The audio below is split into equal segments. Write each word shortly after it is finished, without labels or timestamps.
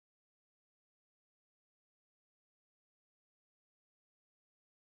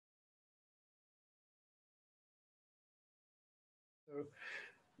So,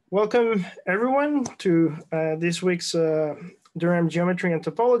 welcome everyone to this week's Durham Geometry and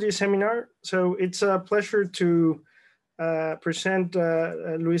Topology seminar. So it's a pleasure to present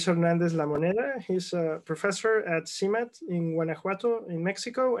Luis Hernández Lamoneda. He's a professor at CIMAT in Guanajuato in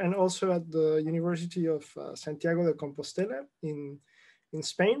Mexico, and also at the University of Santiago de Compostela in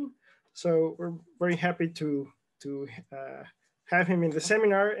Spain. So we're very happy to have him in the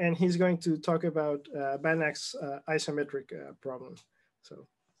seminar, and he's going to talk about Banach's isometric problem. So,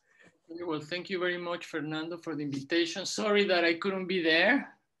 well, thank you very much, Fernando, for the invitation. Sorry that I couldn't be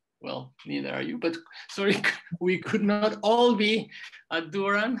there. Well, neither are you, but sorry we could not all be at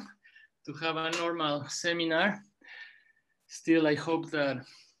Durham to have a normal seminar. Still, I hope that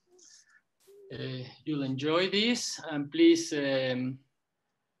you'll enjoy this, and please,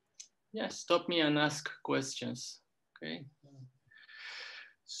 stop me and ask questions. Okay.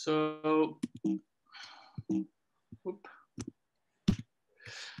 So,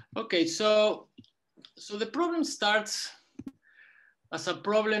 okay, so the problem starts as a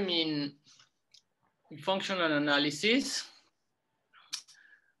problem in functional analysis.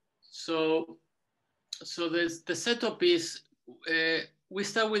 So the setup is we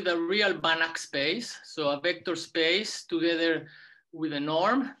start with a real Banach space, so a vector space together with a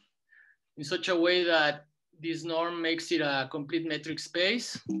norm in such a way that this norm makes it a complete metric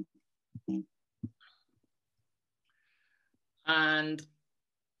space. And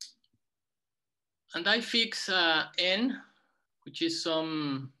I fix n, which is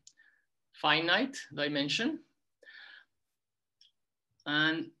some finite dimension.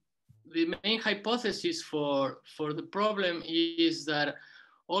 And the main hypothesis for the problem is that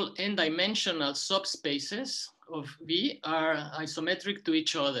all n-dimensional subspaces of V are isometric to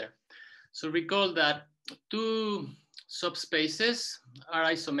each other. So recall that two subspaces are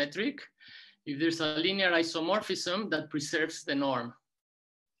isometric if there's a linear isomorphism that preserves the norm.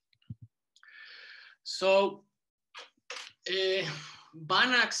 So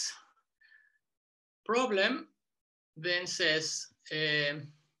Banach's problem then says,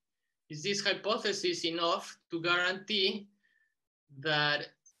 is this hypothesis enough to guarantee that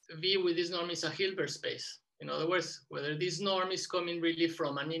V with this norm is a Hilbert space? In other words, whether this norm is coming really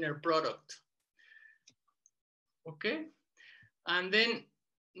from an inner product. Okay, and then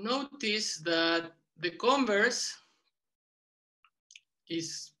notice that the converse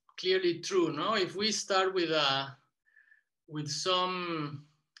is clearly true. No, if we start with some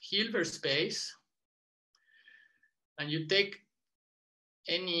Hilbert space, and you take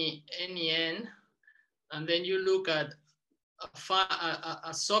any n, and then you look at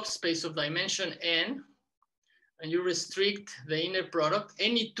a subspace of dimension n, and you restrict the inner product,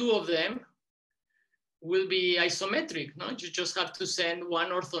 any two of them will be isometric. No, you just have to send one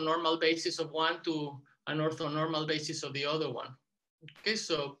orthonormal basis of one to an orthonormal basis of the other one. Okay,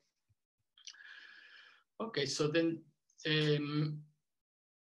 so then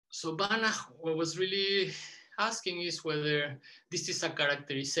so Banach, what was really asking is whether this is a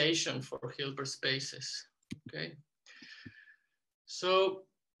characterization for Hilbert spaces. Okay, so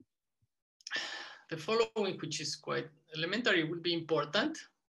the following, which is quite elementary, will be important.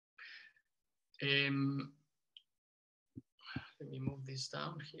 Let me move this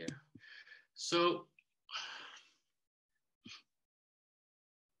down here. So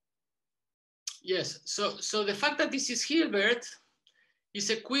yes, so the fact that this is Hilbert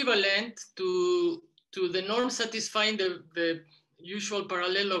is equivalent to the norm satisfying the usual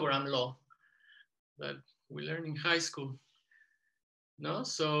parallelogram law that we learned in high school. No,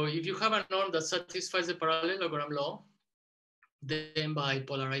 so if you have a norm that satisfies the parallelogram law, then by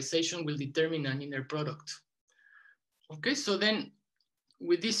polarization will determine an inner product. Okay, so then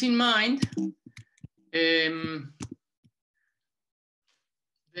with this in mind, then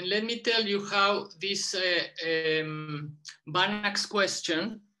let me tell you how this Banach's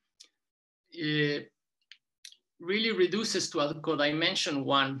question really reduces to a codimension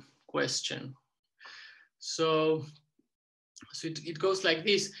one question. So it goes like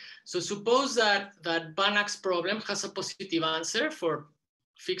this. So suppose that Banach's problem has a positive answer for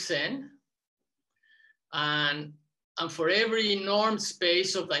fixed n, and for every norm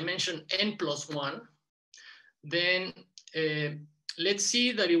space of dimension n plus one, then let's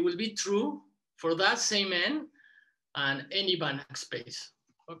see that it will be true for that same n and any Banach space.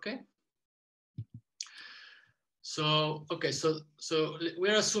 Okay. So so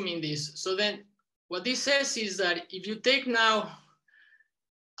we're assuming this. So then what this says is that if you take now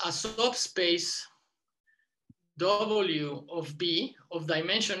a subspace W of B of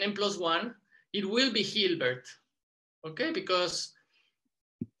dimension n plus one, it will be Hilbert. Okay, because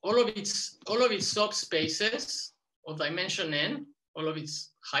all of its subspaces of dimension n all of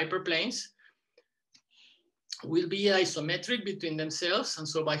its hyperplanes, will be isometric between themselves. And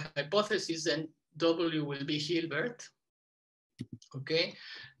so by hypothesis, then W will be Hilbert. Okay,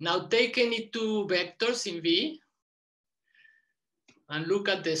 now take any two vectors in V and look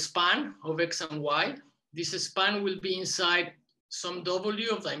at the span of X and Y. This span will be inside some W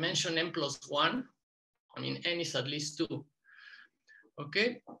of dimension n+1. I mean, n is at least 2.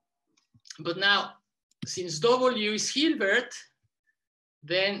 Okay, but now, since W is Hilbert,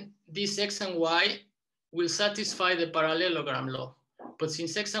 then this X and Y will satisfy the parallelogram law. But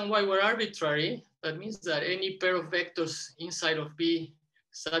since X and Y were arbitrary, that means that any pair of vectors inside of V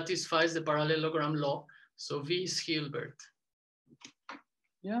satisfies the parallelogram law. So V is Hilbert.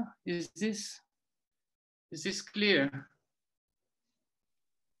 Yeah, is this clear?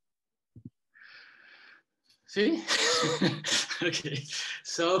 See? Okay,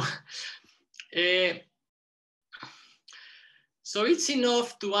 so it's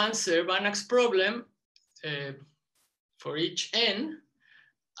enough to answer Banach's problem for each n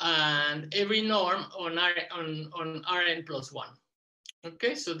and every norm on Rn+1.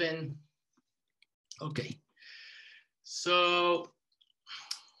 Okay, so then, okay. So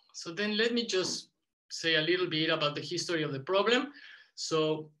then let me just say a little bit about the history of the problem.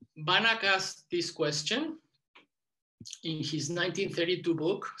 So Banach asked this question in his 1932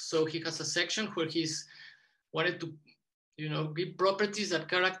 book. So he has a section where he's wanted to, give properties that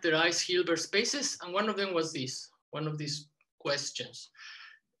characterize Hilbert spaces. And one of them was this, one of these questions.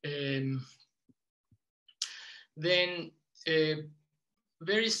 Then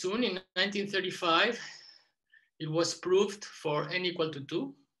very soon in 1935, it was proved for n equal to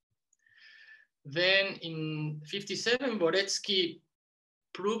 2. Then in 57, Boretsky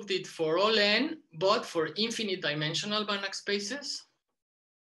proved it for all n, but for infinite dimensional Banach spaces.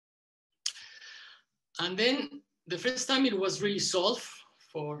 And then the first time it was really solved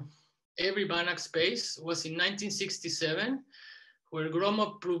for every Banach space was in 1967, where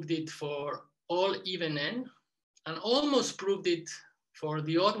Gromov proved it for all even n, and almost proved it for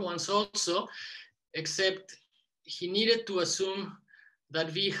the odd ones also, except he needed to assume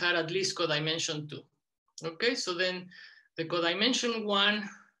that V had at least codimension 2. Okay, so then the codimension 1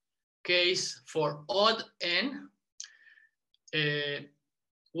 case for odd n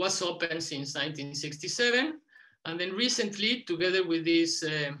was open since 1967. And then recently, together with these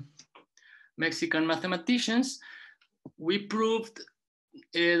Mexican mathematicians, we proved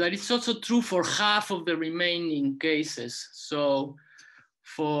that it's also true for half of the remaining cases. So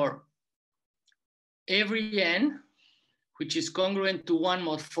for every n, which is congruent to 1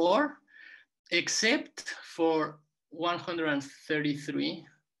 mod 4, except for 133.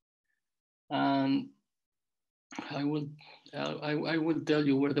 And I will tell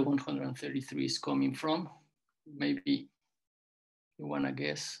you where the 133 is coming from. Maybe you wanna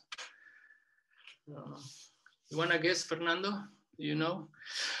guess. You wanna guess, Fernando? Do you know?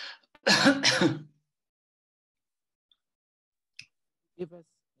 Give us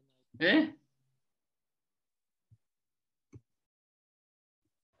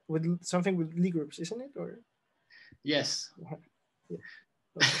With something with Lie groups, isn't it? Or yes. Yeah.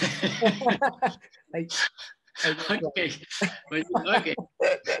 Okay. Okay.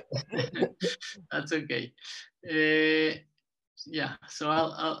 That's okay. Yeah. So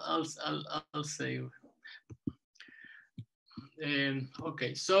I'll say.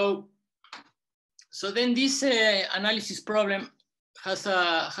 Okay. So then this analysis problem has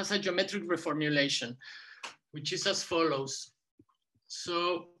a geometric reformulation, which is as follows.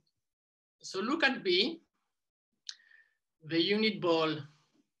 So look at B, the unit ball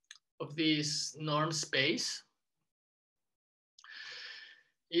of this norm space.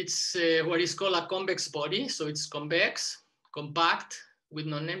 It's what is called a convex body. So it's convex, compact, with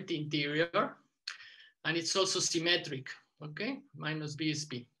non-empty interior. And it's also symmetric, okay? Minus B is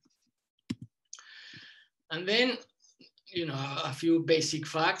B. And then, a few basic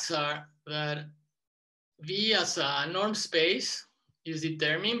facts are that V as a norm space is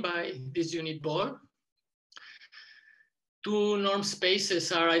determined by this unit ball. Two norm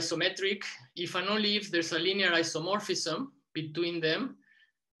spaces are isometric if and only if there's a linear isomorphism between them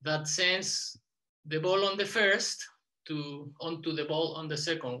that sends the ball on the first onto the ball on the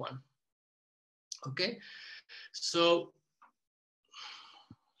second one. Okay, so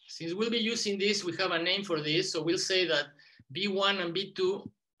since we'll be using this, we have a name for this. So we'll say that B1 and B2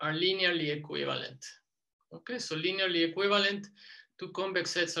 are linearly equivalent. Okay, so linearly equivalent, two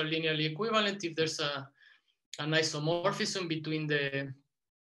convex sets are linearly equivalent if there's an isomorphism between the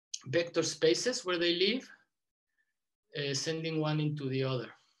vector spaces where they live, sending one into the other.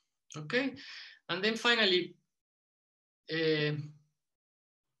 Okay, and then finally,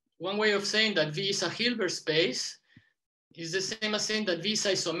 one way of saying that V is a Hilbert space is the same as saying that V is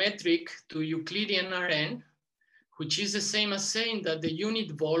isometric to Euclidean Rn, which is the same as saying that the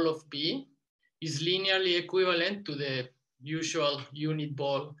unit ball of B is linearly equivalent to the usual unit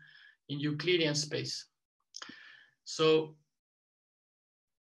ball in Euclidean space. So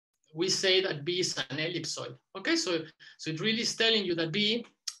we say that B is an ellipsoid. Okay, so it really is telling you that B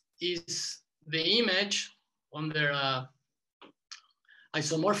is the image under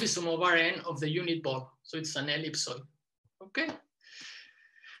isomorphism of Rn of the unit ball. So it's an ellipsoid. Okay.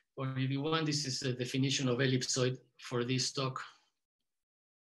 Or if you want, this is the definition of ellipsoid for this talk.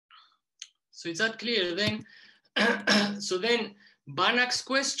 So is that clear then? So then Banach's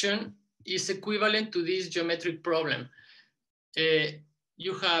question is equivalent to this geometric problem.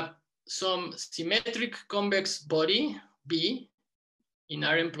 You have some symmetric convex body, B, in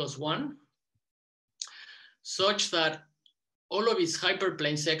Rn plus 1, such that all of its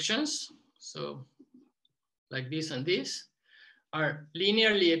hyperplane sections, so like this and this, are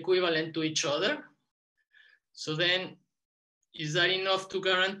linearly equivalent to each other. So then, is that enough to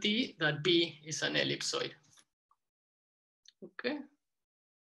guarantee that B is an ellipsoid? Okay.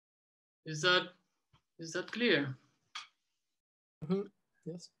 Is that clear? Mm-hmm.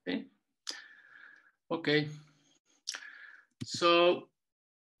 Yes. Okay. Okay. So,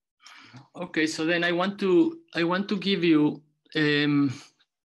 okay. So then I want to give you an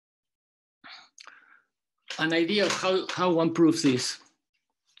idea of how one proves this.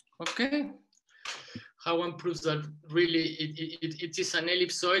 Okay. How one proves that really it is an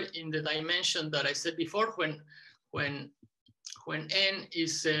ellipsoid in the dimension that I said before when n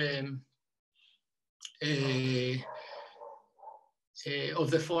is of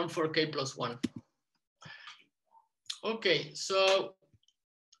the form for k plus 1. Okay, so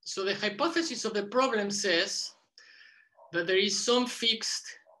the hypothesis of the problem says that there is some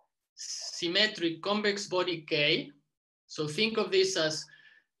fixed symmetric convex body K. So think of this as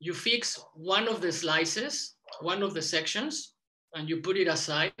you fix one of the slices, one of the sections, and you put it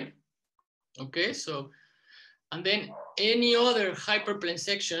aside. Okay, so, and then any other hyperplane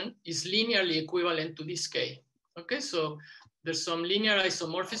section is linearly equivalent to this K. Okay, so there's some linear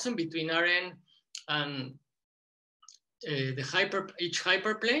isomorphism between Rn and each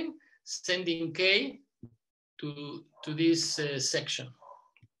hyperplane, sending K to this section.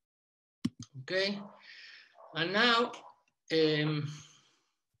 Okay, and now,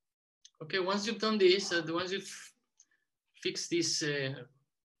 okay, once you've done this, once you've fixed this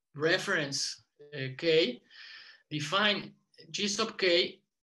reference K, define G sub K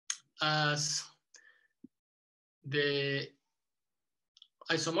as the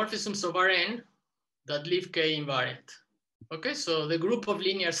isomorphisms of Rn that leave K invariant. Okay, so the group of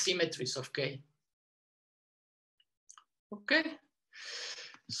linear symmetries of K. Okay,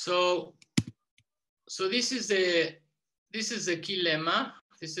 so this is the key lemma.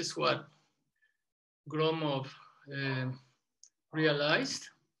 This is what Gromov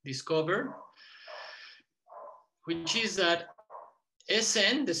discovered, which is that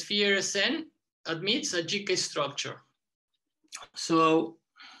Sn, the sphere Sn, admits a GK structure. So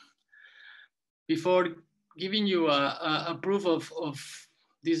before giving you a proof of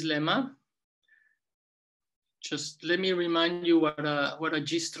this lemma, just let me remind you what a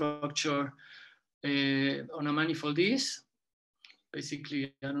G structure on a manifold is.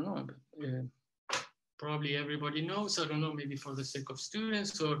 Basically, I don't know, probably everybody knows. I don't know, maybe for the sake of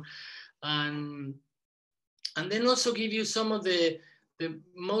students, and then also give you some of the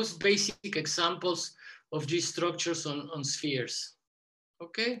most basic examples of G structures on spheres.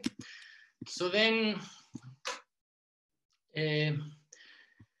 Okay, so then,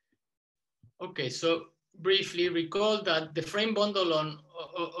 okay, so briefly recall that the frame bundle on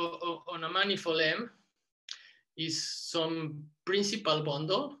a manifold M is some principal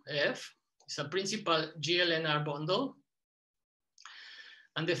bundle, F. It's a principal GLNR bundle.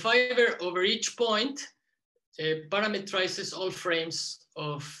 And the fiber over each point parametrizes all frames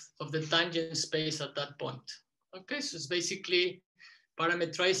of the tangent space at that point. Okay, so it's basically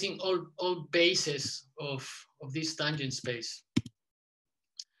parametrizing all bases of this tangent space.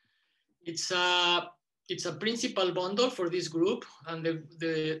 It's a principal bundle for this group, and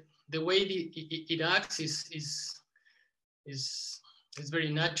the way it acts is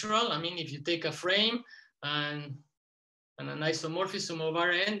very natural. I mean, if you take a frame and an isomorphism of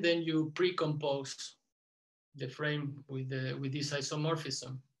Rn, then you pre-compose the frame with this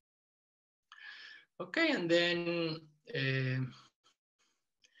isomorphism. Okay, and then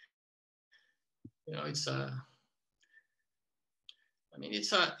you know, it's a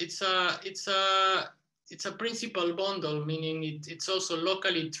it's a principal bundle, meaning it's also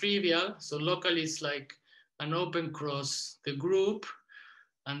locally trivial. So locally it's like an open cross the group,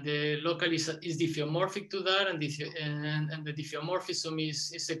 and the local is diffeomorphic to that, and the diffeomorphism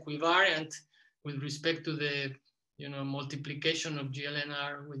is equivariant with respect to the multiplication of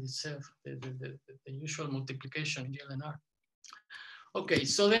GLNR with itself, the usual multiplication GLNR. Okay,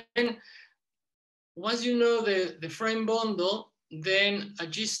 so then once you know the frame bundle, then a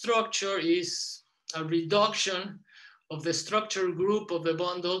G structure is a reduction of the structure group of the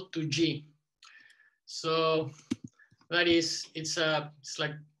bundle to G. So that is, it's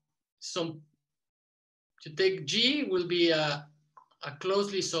like some, to take G will be a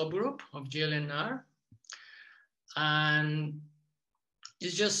closely subgroup of GLNR, and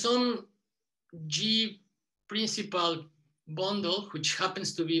it's just some G principal bundle which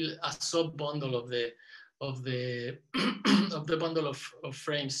happens to be a sub bundle of the of the bundle of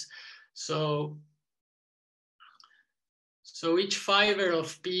frames. So each fiber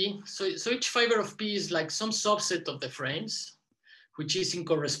of P, so each fiber of P is like some subset of the frames, which is in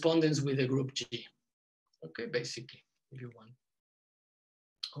correspondence with the group G. Okay, basically, if you want.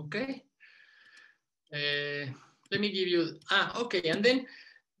 Okay. Let me give you, okay, and then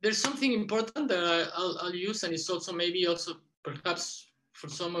there's something important that I'll use, and it's also maybe also perhaps for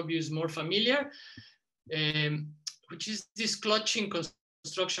some of you is more familiar, which is this clutching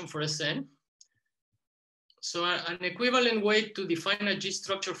construction for Sn. So an equivalent way to define a G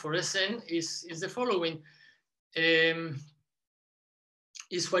structure for Sn is the following. Is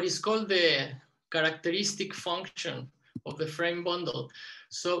what is called the characteristic function of the frame bundle.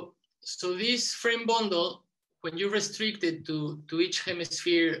 So this frame bundle, when you restrict it to each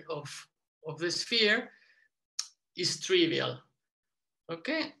hemisphere of the sphere, is trivial.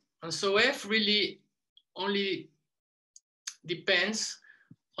 Okay, and so F really only depends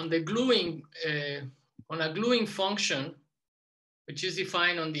on the gluing, on a gluing function, which is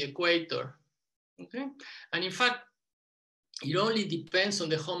defined on the equator. Okay, and in fact, it only depends on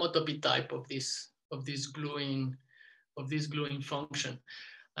the homotopy type of this gluing function.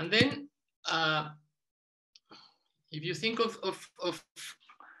 And then if you think of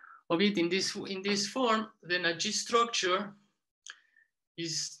it in this form, then a G structure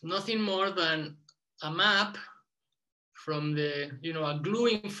is nothing more than a map from the a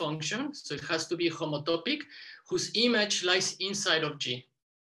gluing function. So it has to be homotopic, whose image lies inside of G.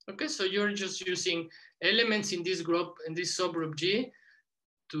 Okay, so you're just using elements in this group, in this subgroup G,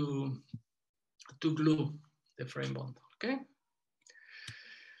 to glue the frame bundle. Okay.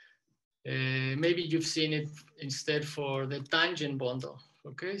 Maybe you've seen it instead for the tangent bundle.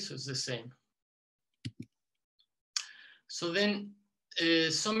 Okay, so it's the same. So then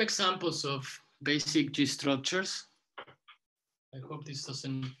some examples of basic G structures. I hope this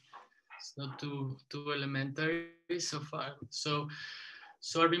doesn't, it's not too elementary so far. So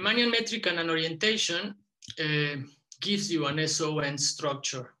a Riemannian metric and an orientation gives you an SON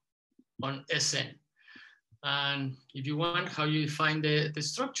structure on Sn. And if you want, how you define the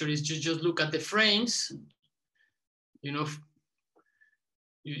structure is you just look at the frames. You look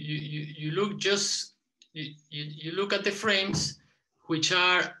at the frames which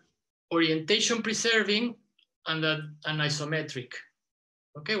are orientation preserving and isometric.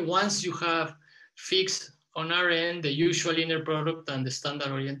 Okay, once you have fixed on Rn the usual inner product and the standard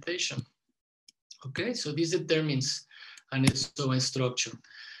orientation. Okay, so this determines an SON structure.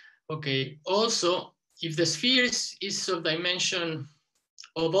 Okay, also, if the sphere is of dimension,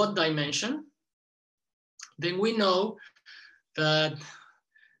 of odd dimension, then we know that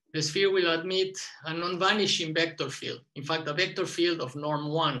the sphere will admit a non-vanishing vector field. In fact, a vector field of norm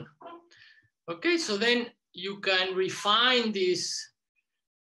 1. Okay, so then you can refine this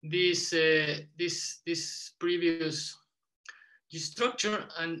previous structure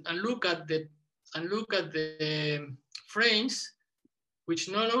and look at the frames, which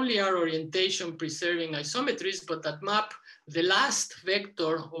not only are orientation preserving isometries, but that map the last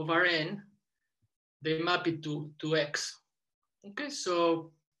vector of Rn, they map it to X. Okay,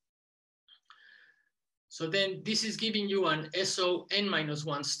 so then this is giving you an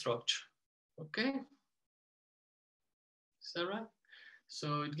SON-1 structure. Okay, is that right?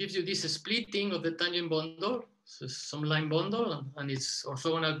 So it gives you this splitting of the tangent bundle, so some line bundle, and its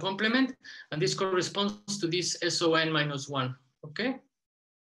orthogonal complement, and this corresponds to this SON-1. Okay.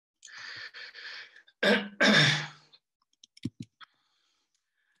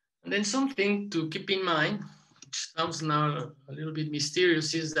 And then something to keep in mind, which sounds now a little bit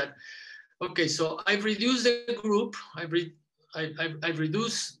mysterious, is that, okay, so I've reduced the group, I've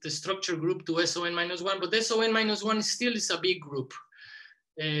reduced the structure group to SON-1, but SON-1 still is a big group.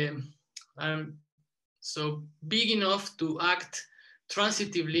 So big enough to act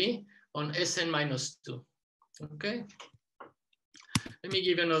transitively on Sn minus 2, okay? Let me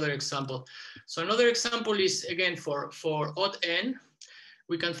give you another example. So another example is, again, for odd n,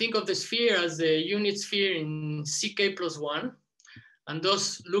 we can think of the sphere as the unit sphere in ck plus 1, and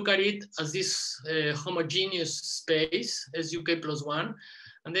thus look at it as this homogeneous space, SUK plus 1.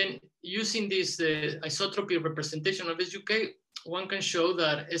 And then using this isotropy representation of SUK, one can show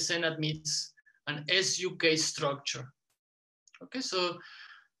that Sn admits an SUK structure. Okay, so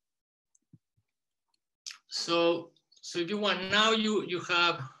if you want, now you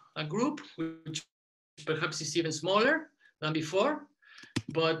have a group which perhaps is even smaller than before,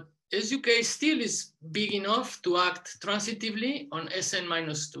 but SUK still is big enough to act transitively on Sn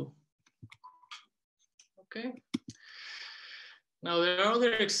minus 2. Okay. Now there are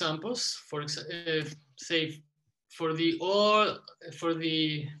other examples. For say for the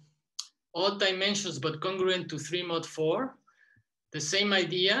odd dimensions but congruent to 3 mod 4, the same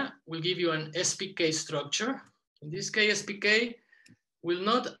idea will give you an SPK structure. In this case, SPK will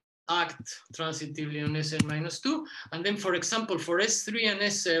not act transitively on Sn minus 2. And then, for example, for S3 and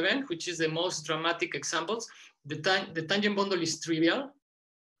S7, which is the most dramatic examples, the tangent bundle is trivial.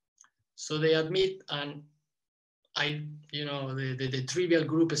 So they admit the trivial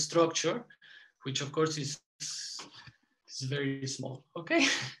group structure, which of course is very small, okay?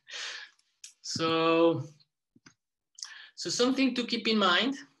 So something to keep in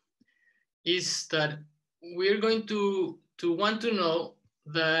mind is that we're going to want to know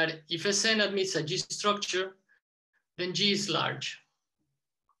that if Sn admits a G structure, then G is large,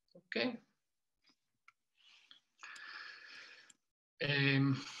 okay?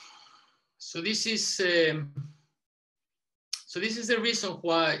 So this is the reason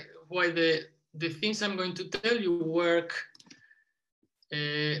why the things I'm going to tell you work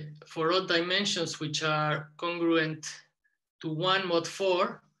for odd dimensions which are congruent to 1 mod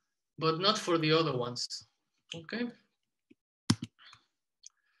 4, but not for the other ones, okay?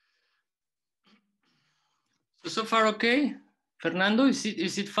 So far, okay? Fernando, is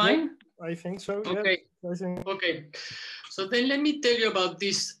it fine? Yep, I think so, okay. Yeah. Okay, so then let me tell you about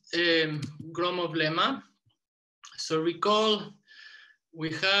this Gromov lemma. So recall,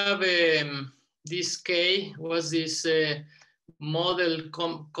 we have this K was this model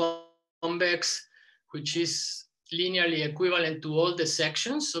convex, which is linearly equivalent to all the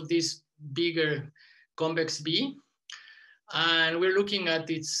sections of this bigger convex B. And we're looking at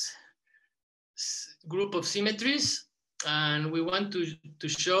its group of symmetries, and we want to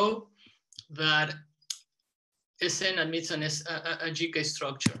show that Sn admits a GK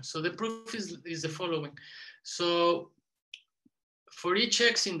structure. So the proof is the following. So for each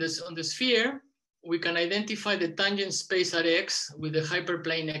x on the sphere, we can identify the tangent space at x with the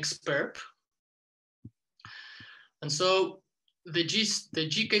hyperplane x perp. And so the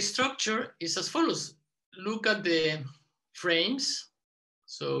GK structure is as follows. Look at the frames.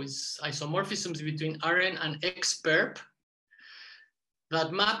 So it's isomorphisms between Rn and x perp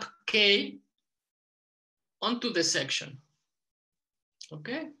that map K onto the section,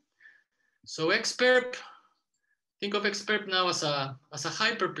 okay? So x perp, think of x perp now as a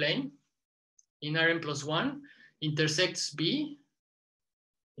hyperplane in Rn plus 1, intersects B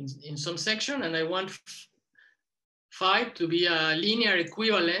in some section, and I want phi to be a linear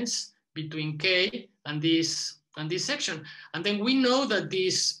equivalence between K and this section. And then we know that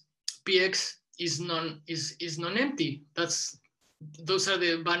this Px is non-empty. Those are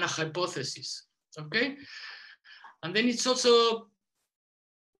the Banach hypotheses, okay? And then it's also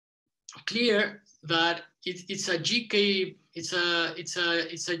clear that it's a GK, it's a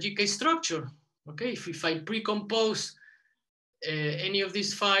GK structure, okay? If I pre-compose any of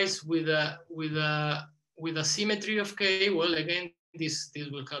these phi's with a symmetry of K, well, again, this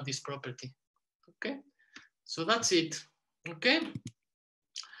will have this property, okay? So that's it, okay?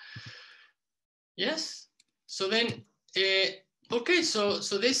 Yes. So then, okay, so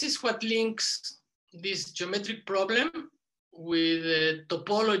this is what links this geometric problem with the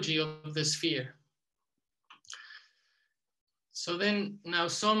topology of the sphere. So then now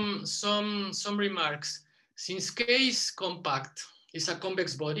some remarks. Since K is compact, it's a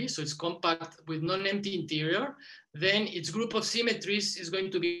convex body, so it's compact with non-empty interior, then its group of symmetries is going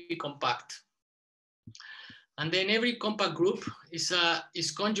to be compact. And then every compact group is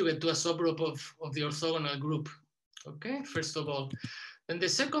conjugate to a subgroup of the orthogonal group. Okay, first of all. And the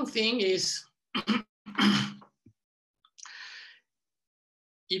second thing is,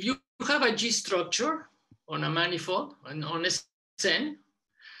 if you have a G structure on a manifold, on Sn,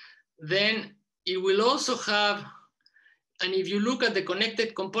 then it will also have And if you look at the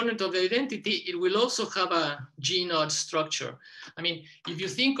connected component of the identity, it will also have a G node structure. I mean, if you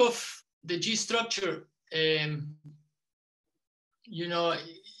think of the G structure, you know,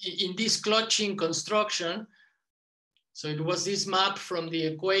 in this clutching construction, so it was this map from the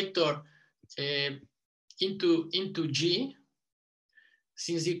equator into G.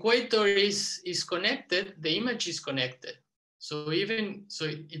 Since the equator is connected, the image is connected. So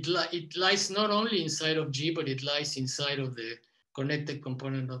it lies not only inside of G, but it lies inside of the connected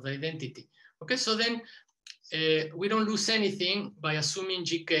component of the identity. Okay, so then we don't lose anything by assuming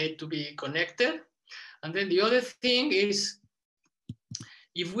GK to be connected. And then the other thing is,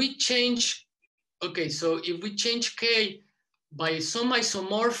 if we change, okay, so if we change K by some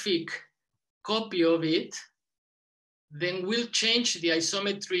isomorphic copy of it, then we'll change the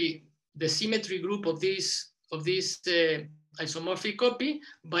isometry, the symmetry group of this isomorphic copy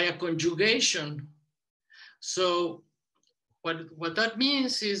by a conjugation. So what that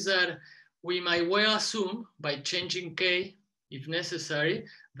means is that we might well assume, by changing K, if necessary,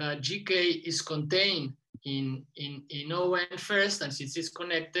 that GK is contained in ON first, and since it's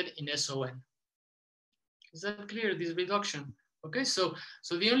connected, in SON. Is that clear, this reduction? Okay, so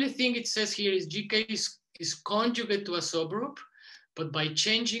the only thing it says here is GK is conjugate to a subgroup, but by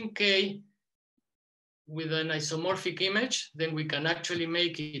changing K with an isomorphic image, then we can actually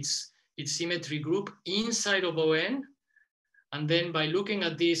make its symmetry group inside of ON. And then by looking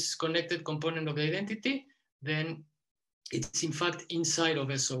at this connected component of the identity, then it's in fact inside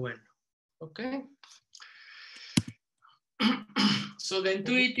of SON. Okay. So the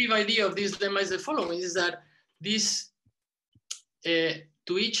intuitive idea of this lemma is the following: is that this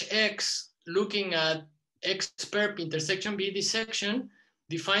to each X, looking at X perp intersection B dissection,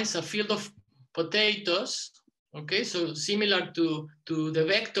 defines a field of potatoes. Okay, so similar to the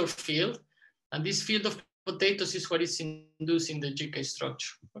vector field, and this field of potatoes is what is induced in the GK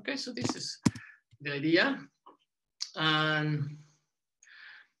structure. Okay, so this is the idea. And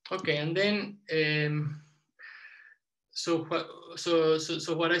okay, and then so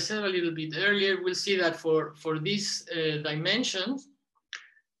what I said a little bit earlier, we'll see that for these dimensions,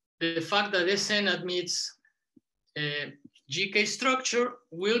 the fact that Sn admits GK structure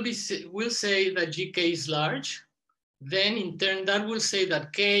will say that GK is large. Then in turn, that will say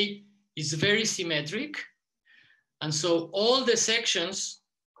that K is very symmetric. And so all the sections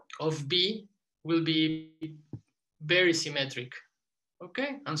of B will be very symmetric.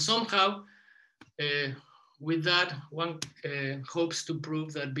 Okay, and somehow with that, one hopes to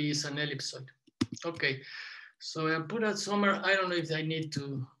prove that B is an ellipsoid. Okay, so I put a summary. I don't know if I need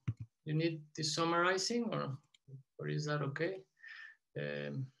to, you need this summarizing, or is that okay?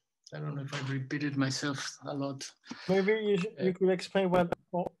 I don't know if I've repeated myself a lot. Maybe you could explain what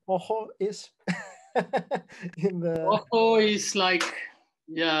ojo is. Ojo is like,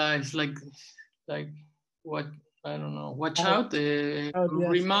 yeah, it's like what, I don't know, watch out, yes.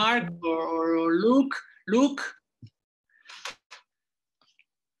 Remark or look.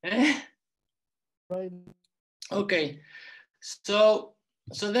 Right. Okay, so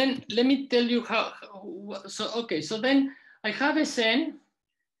then let me tell you how, so then I have a Sn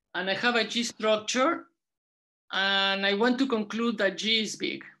and I have a G structure, and I want to conclude that G is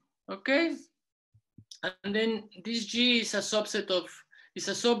big, okay? And then this G is a subset of, is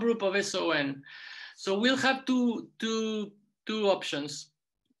a subgroup of SON. So we'll have two options.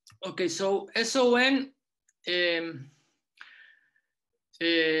 Okay, so SON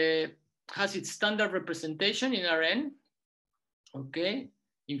has its standard representation in Rn, okay?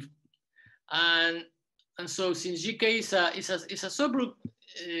 And so since GK is a subgroup,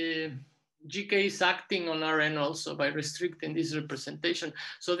 GK is acting on Rn also by restricting this representation.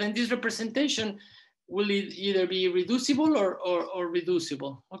 So then this representation will either be reducible or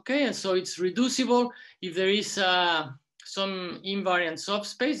reducible, okay? And so it's reducible if there is some invariant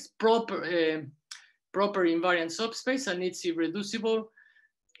subspace, proper invariant subspace, and it's irreducible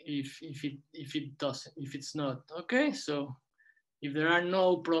if it doesn't, if it's not, okay? So if there are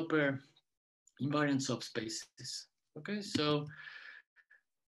no proper invariant subspaces, okay? So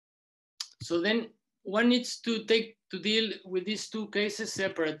then one needs to deal with these two cases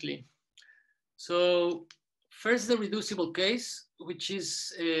separately. So first, the reducible case, which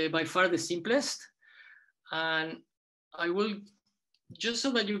is by far the simplest. And I will, just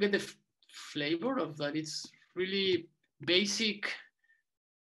so that you get the flavor of that, it's really basic.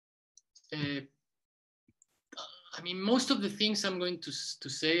 I mean, most of the things I'm going to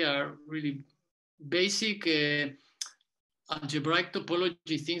say are really basic algebraic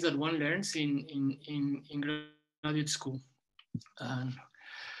topology things that one learns in graduate school.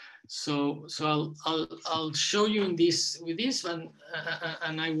 So I'll show you in this with this one,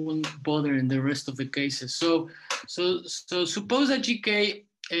 and I won't bother in the rest of the cases. So suppose that GK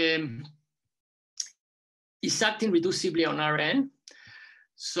is acting reducibly on Rn.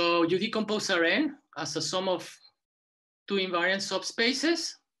 So you decompose Rn as a sum of two invariant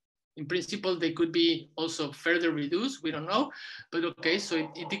subspaces. In principle, they could be also further reduced. We don't know, but okay. So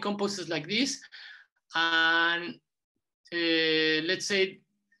it decomposes like this, and let's say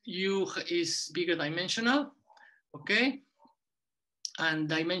U is bigger dimensional, okay? And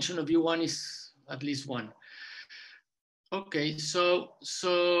dimension of U1 is at least 1. Okay, so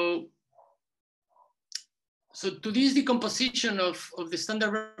to this decomposition of the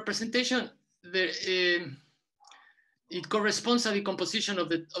standard representation, it corresponds to the decomposition of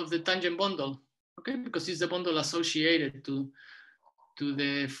the tangent bundle, okay? Because it's the bundle associated to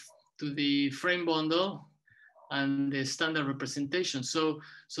the frame bundle and the standard representation. So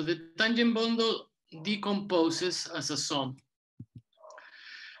the tangent bundle decomposes as a sum.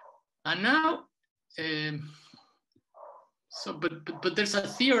 And now, but there's a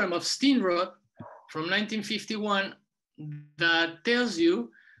theorem of Steenrod from 1951 that tells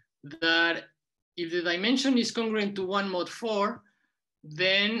you that if the dimension is congruent to 1 mod 4,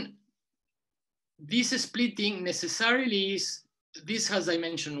 then this splitting necessarily is, this has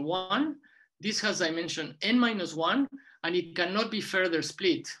dimension 1, this has dimension n-1, and it cannot be further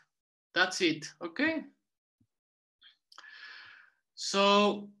split. That's it, okay?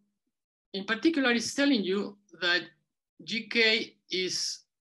 So in particular, it's telling you that GK is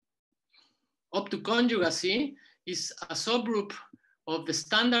up to conjugacy is a subgroup of the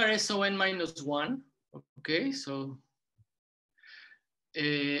standard SON-1, okay? So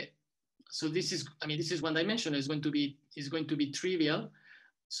this is, I mean, this is one dimension, is going to be trivial.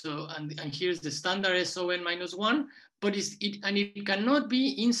 So, and here's the standard SON-1, but it cannot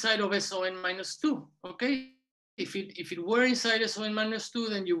be inside of SON-2, okay? If it were inside SON-2,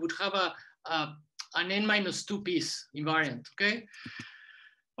 then you would have an n-2 piece invariant, okay?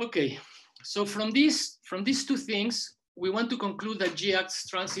 Okay, so from these two things, we want to conclude that G acts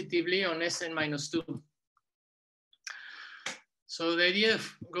transitively on Sn-2. So the idea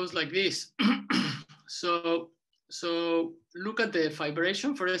goes like this. So look at the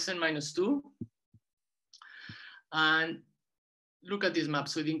fibration for Sn-2 and look at this map.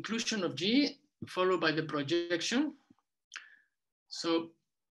 So the inclusion of G followed by the projection. So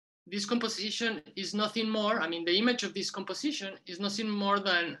this composition is nothing more, I mean, the image of this composition is nothing more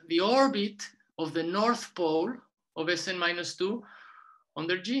than the orbit of the north pole of Sn-2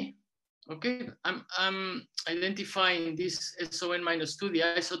 under G. Okay, I'm identifying this SON-2, the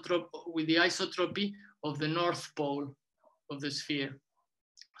isotrope with the isotropy of the north pole of the sphere.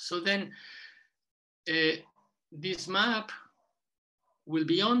 So then this map will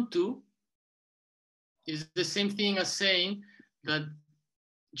be onto is the same thing as saying that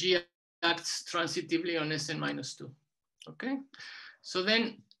G acts transitively on Sn-2. Okay, so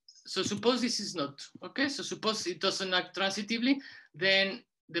suppose this is not, okay, so suppose it doesn't act transitively, then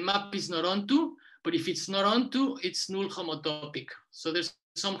the map is not onto, but if it's not onto, it's null homotopic. So there's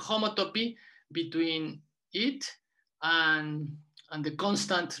some homotopy between it and the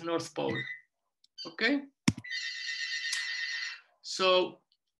constant north pole, okay? So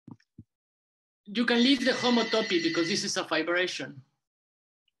you can leave the homotopy because this is a fibration,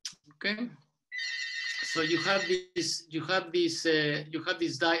 okay? So you have this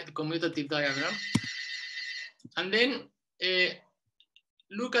commutative diagram, and then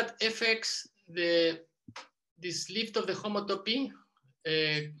look at fx, this lift of the homotopy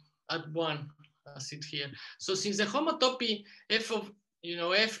at 1, as it here. So since the homotopy f of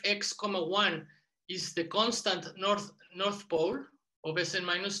fx comma 1 is the constant north pole of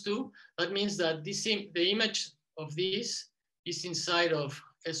Sn-2, that means that the image of this is inside of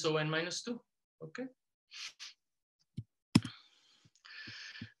SON-2. Okay.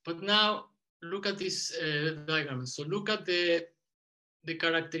 But now look at this diagram. So look at the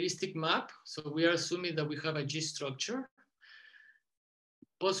characteristic map. So we are assuming that we have a G structure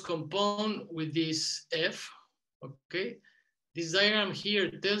post-compound with this F, okay? This diagram here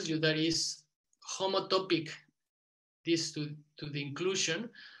tells you that is homotopic, this to the inclusion.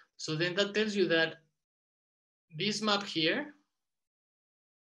 So then that tells you that this map here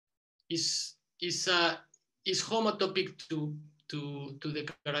is homotopic to the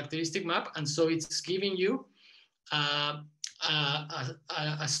characteristic map, and so it's giving you a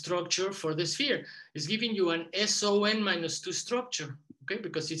structure for the sphere. It's giving you an SON-2 structure, okay?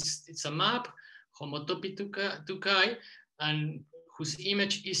 Because it's a map homotopy to chi, and whose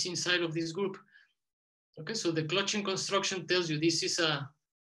image is inside of this group. Okay, so the Clochen construction tells you this is a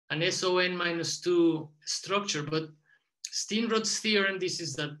an SON minus 2 structure, but Steenrod's theorem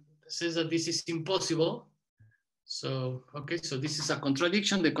says that this is impossible. So, okay, so this is a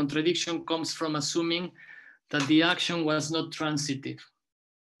contradiction. The contradiction comes from assuming that the action was not transitive.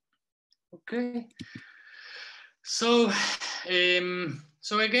 Okay, so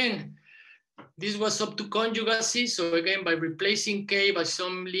again, this was up to conjugacy. So again, by replacing K by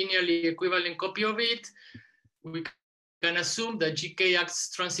some linearly equivalent copy of it, we can assume that GK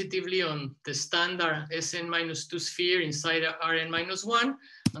acts transitively on the standard Sn minus 2 sphere inside Rn minus 1.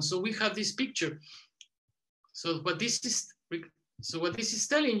 And so we have this picture. So what this is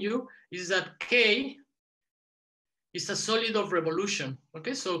telling you is that K is a solid of revolution.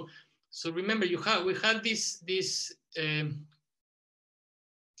 Okay, so remember we had this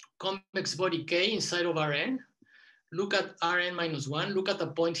convex body K inside of Rn. Look at Rn minus 1. Look at the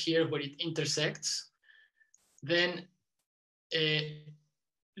point here where it intersects. Then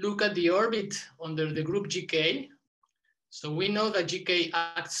look at the orbit under the group GK. So we know that GK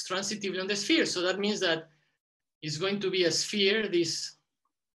acts transitively on the sphere. So that means that it's going to be a sphere. This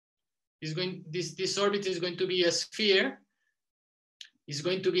orbit is going to be a sphere. It's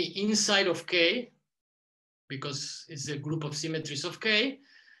going to be inside of K because it's a group of symmetries of K.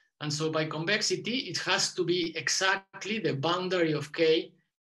 And so by convexity, it has to be exactly the boundary of K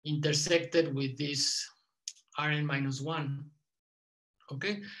intersected with this Rn minus 1.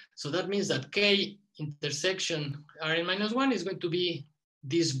 Okay, so that means that K intersection Rn minus 1 is going to be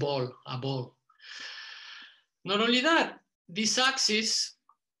this ball, a ball. Not only that, this axis,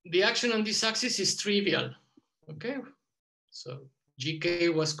 the action on this axis is trivial. Okay, so GK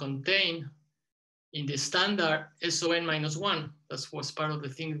was contained in the standard SON minus 1. That was part of the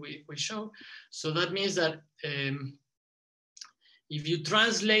thing we showed. So that means that if you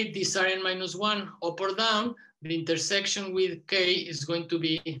translate this Rn minus 1 up or down, the intersection with K is going to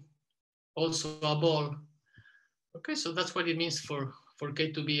be also a ball. Okay, so that's what it means for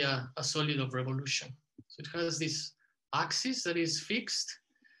K to be a solid of revolution. So it has this axis that is fixed,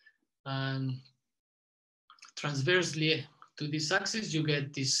 and transversely to this axis, you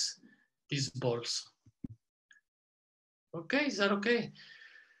get these balls. Okay, is that okay?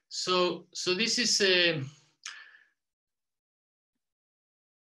 So this is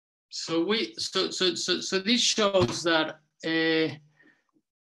so this shows that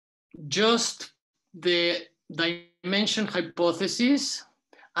just the dimension hypothesis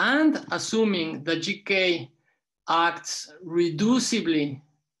and assuming that GK acts reducibly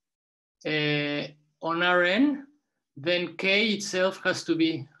on Rn, then K itself has to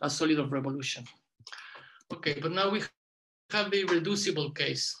be a solid of revolution. Okay, but now we have the reducible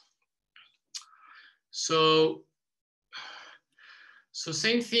case. So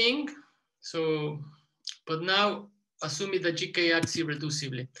same thing. But now assuming that GK acts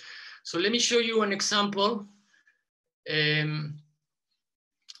irreducibly. So let me show you an example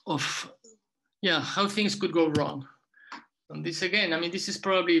of how things could go wrong. And this again, I mean, this is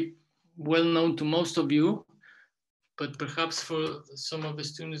probably well known to most of you, but perhaps for some of the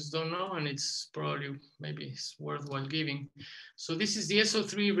students don't know, and it's probably maybe it's worthwhile giving. So this is the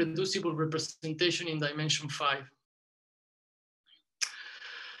SO3 reducible representation in dimension 5.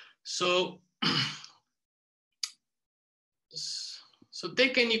 So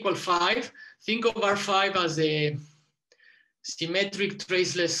take n equal 5. Think of R5 as a symmetric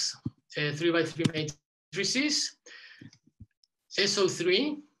traceless 3x3 matrices.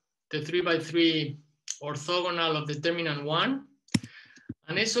 SO3, the 3x3 orthogonal of determinant 1.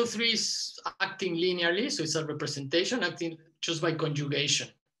 And SO3 is acting linearly, so it's a representation acting just by conjugation.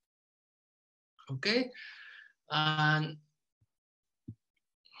 Okay? And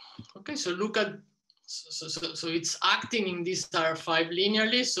okay, so look at, so it's acting in this R5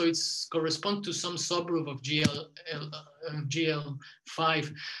 linearly, so it's correspond to some subgroup of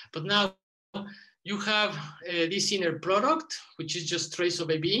GL5. But now you have this inner product, which is just trace of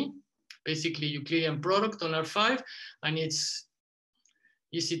AB, basically Euclidean product on R5, and it's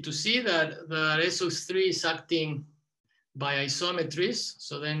easy to see that the SO3 is acting by isometries,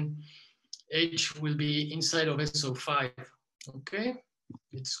 so then H will be inside of SO5, okay?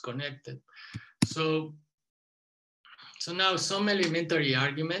 It's connected. So now some elementary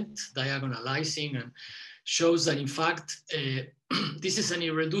argument, diagonalizing, and shows that in fact, this is an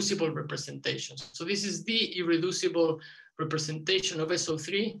irreducible representation. So this is the irreducible representation of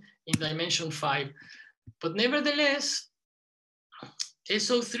SO3 in dimension 5. But nevertheless,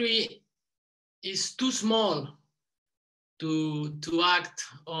 SO3 is too small to act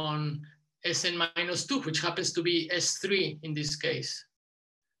on Sn minus 2, which happens to be S3 in this case.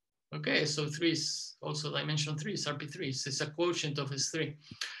 Okay, so 3 is also dimension 3, it's RP3, it's a quotient of S3.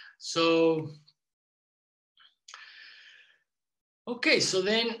 So, okay, so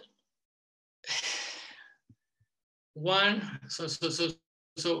then so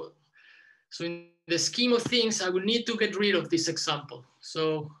in the scheme of things, I would need to get rid of this example.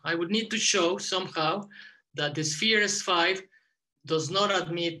 So I would need to show somehow that the sphere S5 does not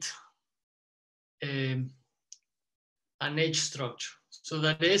admit an H structure. So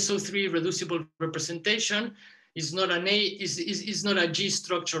that the SO3 reducible representation is not an is not a G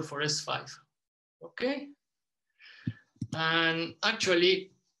structure for S5. Okay? And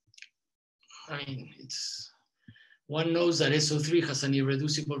actually, I mean, one knows that SO3 has an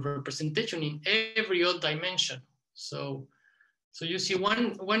irreducible representation in every odd dimension. So you see,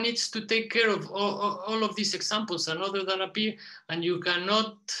 one needs to take care of all of these examples and other that appear, and you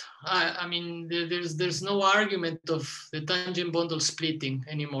cannot, I mean, there's no argument of the tangent bundle splitting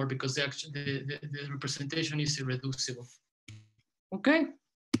anymore because the representation is irreducible. Okay?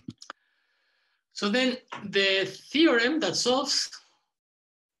 So then the theorem that solves,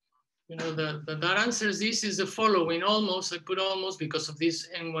 that answers this is the following. Almost, I put almost because of this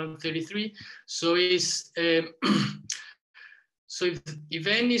N133. So is so if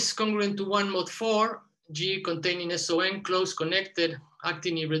n is congruent to 1 mod 4, G containing SON close connected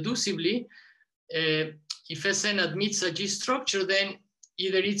acting irreducibly, if Sn admits a G structure, then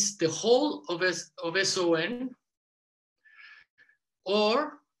either it's the whole of SON,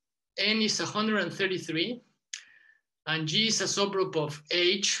 or n is 133, and G is a subgroup of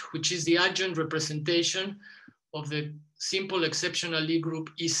H, which is the adjoint representation of the simple exceptional Lie group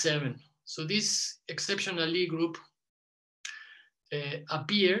E7. So this exceptional Lie group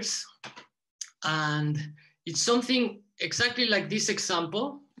appears, and it's something exactly like this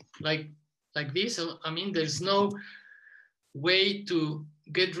example, like this. I mean, there's no way to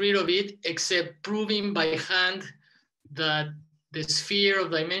get rid of it except proving by hand that the sphere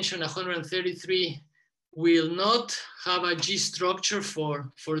of dimension 133 will not have a G structure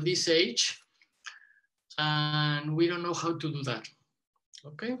for this H, and we don't know how to do that.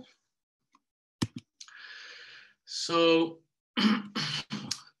 Okay, so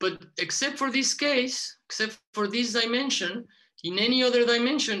but except for this case, except for this dimension, in any other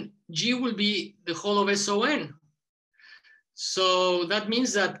dimension, G will be the whole of SON. So that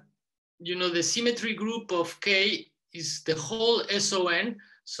means that, the symmetry group of K is the whole SON,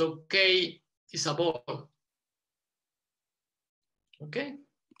 so K is a ball. Okay?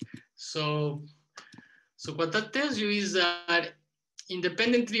 So what that tells you is that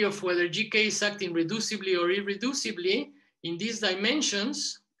independently of whether GK is acting reducibly or irreducibly, in these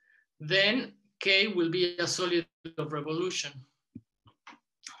dimensions, then K will be a solid of revolution.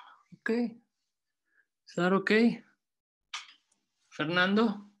 Okay. Is that okay?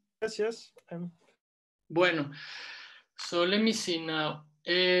 Fernando? Yes. Bueno, so let me see now.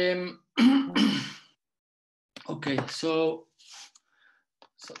 Okay, so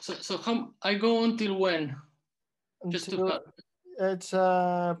how I go until when? It's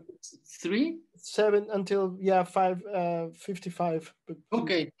 3? 7 until 5:55.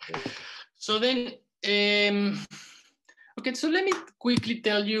 Okay, so then okay, so let me quickly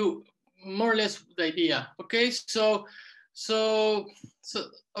tell you more or less the idea. Okay, so the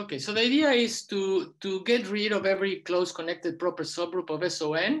idea is to get rid of every close connected proper subgroup of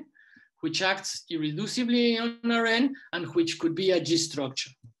SON, which acts irreducibly on Rn and which could be a G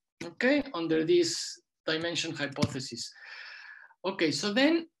structure. Okay, under this dimension hypothesis. Okay, so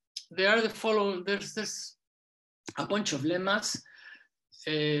then there are the following. There's a bunch of lemmas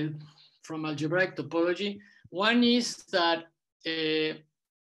from algebraic topology. One is that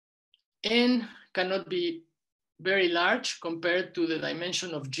n cannot be very large compared to the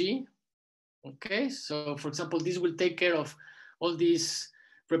dimension of G. Okay, so for example, this will take care of all these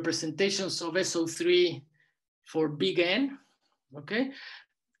representations of SO3 for big N. Okay,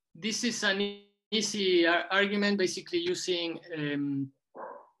 this is an easy argument, basically using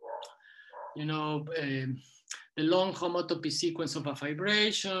the long homotopy sequence of a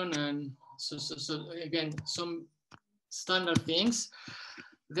vibration, and so again, some standard things.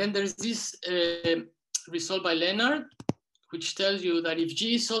 Then there's this result by Leonard, which tells you that if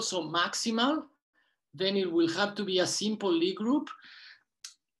G is also maximal, then it will have to be a simple Lie group.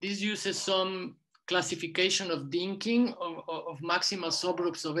 This uses some classification of dinking of maximal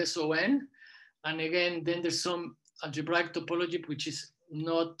subgroups of SON. And again, then there's some algebraic topology, which is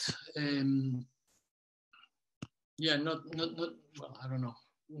not, well, I don't know,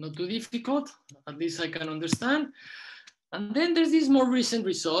 not too difficult. At least I can understand. And then there's this more recent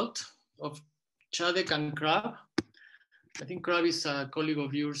result of Chadek and Crab. I think Crab is a colleague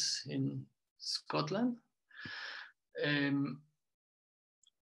of yours in Scotland.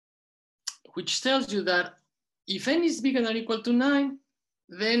 which tells you that if n is bigger than or equal to 9,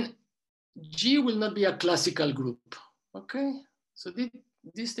 then G will not be a classical group. Okay, so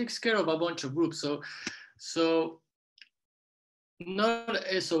this takes care of a bunch of groups. So not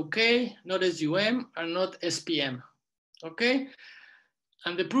SOK, not SUM, and not SPM. Okay,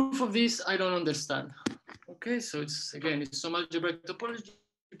 and the proof of this I don't understand. Okay, so it's some algebraic topology,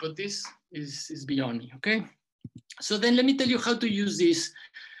 but this is beyond me. Okay, so then let me tell you how to use this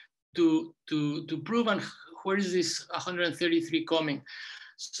to prove, and where is this 133 coming.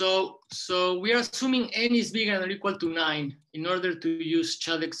 So we are assuming n is bigger than or equal to 9 in order to use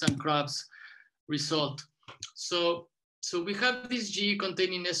Chadek's and Krab's result. So we have this G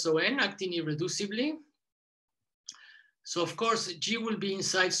containing SON acting irreducibly. So of course, G will be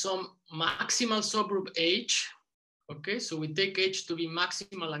inside some maximal subgroup H. Okay, so we take H to be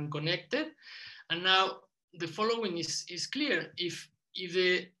maximal and connected. And now the following is clear. If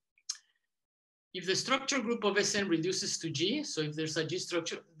the structure group of Sn reduces to G, so if there's a G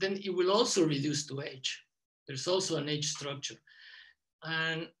structure, then it will also reduce to H. There's also an H structure.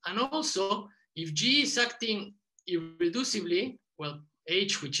 And also, if G is acting irreducibly, well,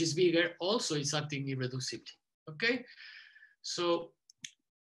 H, which is bigger, also is acting irreducibly, okay? So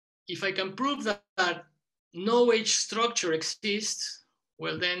if I can prove that no H structure exists,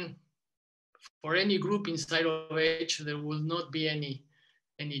 well then, for any group inside of H, there will not be any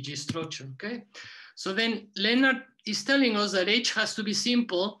G structure, okay? So then Leonard is telling us that H has to be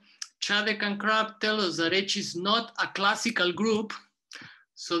simple. Chadek and Krab tell us that H is not a classical group.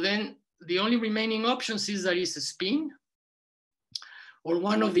 So then the only remaining options is that it's a spin or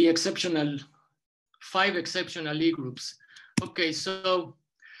one of the exceptional, 5 exceptional Lie groups. Okay, so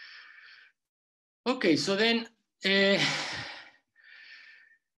then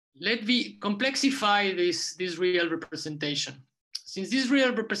let me complexify this real representation. Since this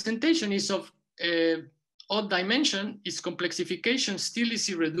real representation is of odd dimension, its complexification still is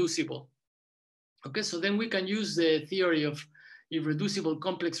irreducible. Okay, so then we can use the theory of irreducible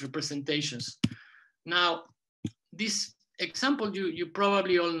complex representations. Now, this example you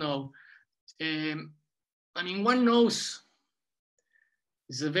probably all know. I mean, one knows,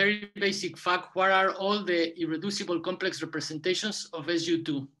 it's a very basic fact, what are all the irreducible complex representations of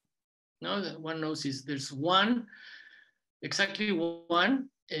SU2? No, one knows is there's one, exactly one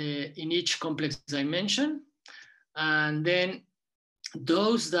in each complex dimension. And then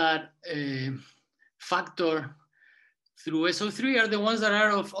those that factor through SO3 are the ones that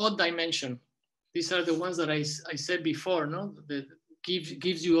are of odd dimension. These are the ones that I said before, no? That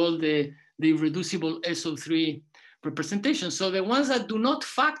gives you all the irreducible SO3 representation. So the ones that do not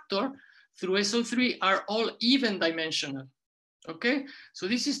factor through SO3 are all even dimensional. Okay, so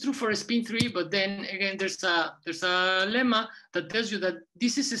this is true for spin 3, but then again, there's a lemma that tells you that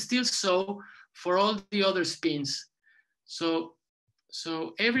this is still so for all the other spins. So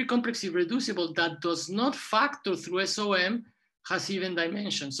every complex irreducible that does not factor through SOM has even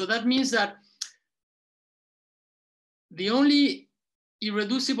dimension. So that means that the only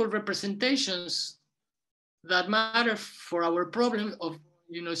irreducible representations that matter for our problem of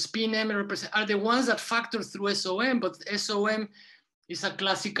spin M are the ones that factor through SOM, but SOM is a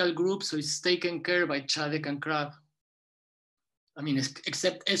classical group, so it's taken care by Chadek and Krab. I mean,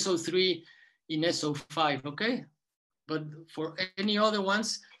 except SO3 in SO5, okay? But for any other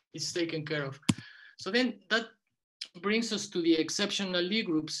ones, it's taken care of. So then that brings us to the exceptional Lie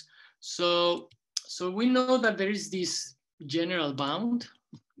groups. So we know that there is this general bound,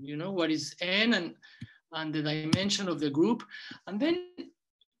 what is N and the dimension of the group. And then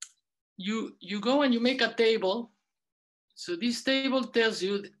you go and you make a table. So this table tells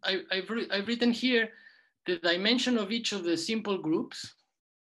you, I've written here the dimension of each of the simple groups.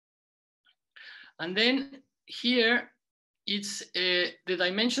 And then here it's the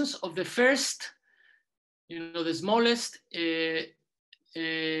dimensions of the first, the smallest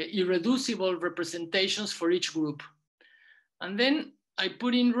irreducible representations for each group. And then I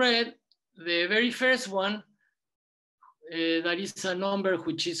put in red the very first one, that is a number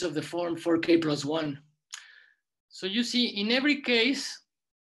which is of the form 4k plus 1. So you see, in every case,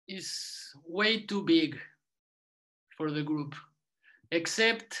 is way too big for the group,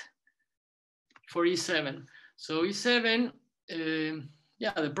 except for E7. So E7,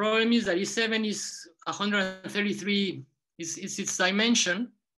 the problem is that E7 is 133, is its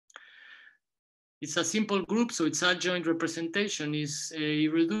dimension. It's a simple group, so its adjoint representation is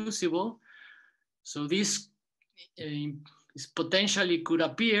irreducible. So this is potentially could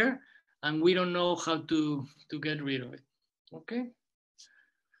appear, and we don't know how to get rid of it, okay?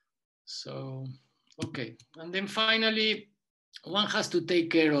 So, okay, and then finally, one has to take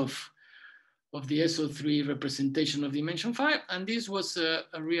care of of the SO3 representation of dimension 5. And this was a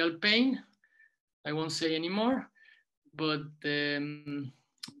real pain. I won't say anymore, but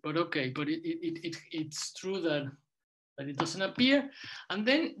okay, but it's true that it doesn't appear. And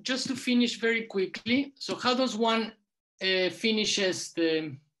then just to finish very quickly, so how does one finishes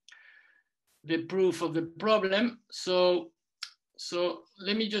the proof of the problem? So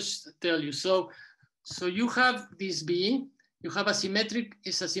let me just tell you. So you have this B, you have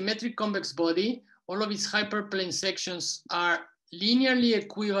it's a symmetric convex body. All of its hyperplane sections are linearly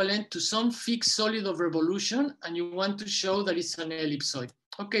equivalent to some fixed solid of revolution, and you want to show that it's an ellipsoid.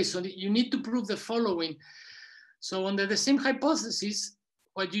 Okay, so you need to prove the following. So under the same hypothesis,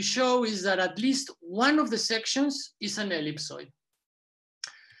 what you show is that at least one of the sections is an ellipsoid.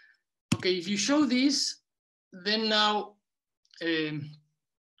 Okay, if you show this, then now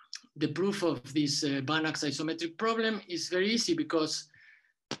the proof of this Banach's isometric problem is very easy, because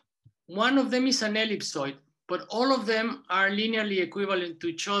one of them is an ellipsoid, but all of them are linearly equivalent to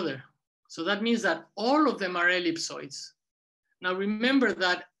each other. So that means that all of them are ellipsoids. Now remember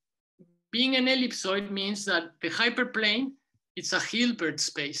that being an ellipsoid means that the hyperplane, it's a Hilbert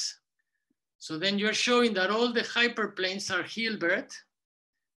space. So then you're showing that all the hyperplanes are Hilbert,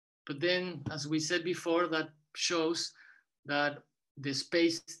 but then, as we said before, that shows that the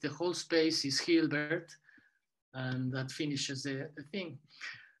space, the whole space is Hilbert, and that finishes the thing.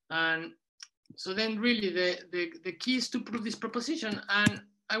 And so then really the key is to prove this proposition. And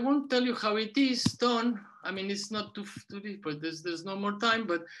I won't tell you how it is done. I mean, it's not too deep, but there's no more time,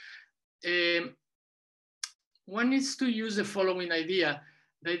 but one needs to use the following idea.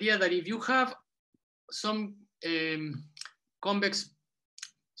 The idea that if you have some convex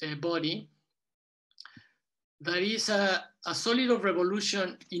body that is a solid of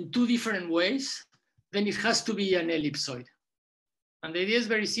revolution in two different ways, then it has to be an ellipsoid. And the idea is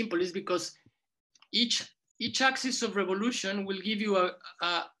very simple. It's because each axis of revolution will give you a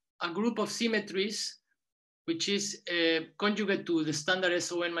group of symmetries, which is conjugate to the standard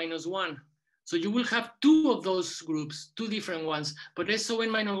SON minus 1. So you will have two of those groups, two different ones, but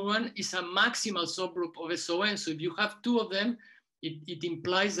SON minus 1 is a maximal subgroup of SON. So if you have two of them, it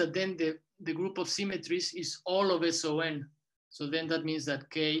implies that then the group of symmetries is all of SON. So then that means that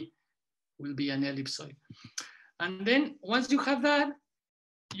K will be an ellipsoid. And then once you have that,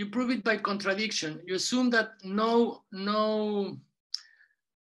 you prove it by contradiction. You assume that no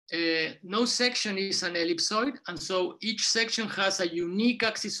section is an ellipsoid, and so each section has a unique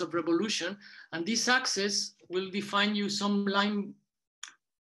axis of revolution, and this axis will define you some line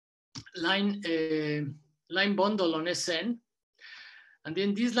bundle on Sn, and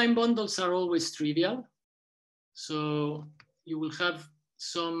then these line bundles are always trivial. So you will have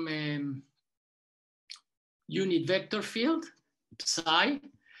some unit vector field, psi,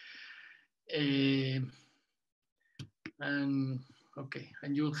 and okay,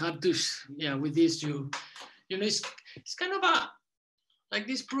 and you'll have to, yeah, with this you know, it's kind of like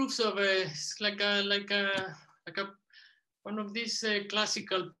these proofs of it's like one of these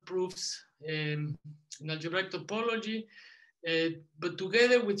classical proofs in algebraic topology, but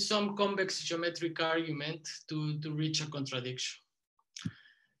together with some convex geometric argument to reach a contradiction.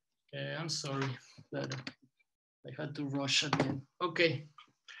 I'm sorry that I had to rush at the end. Okay.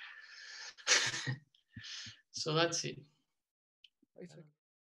 So that's it.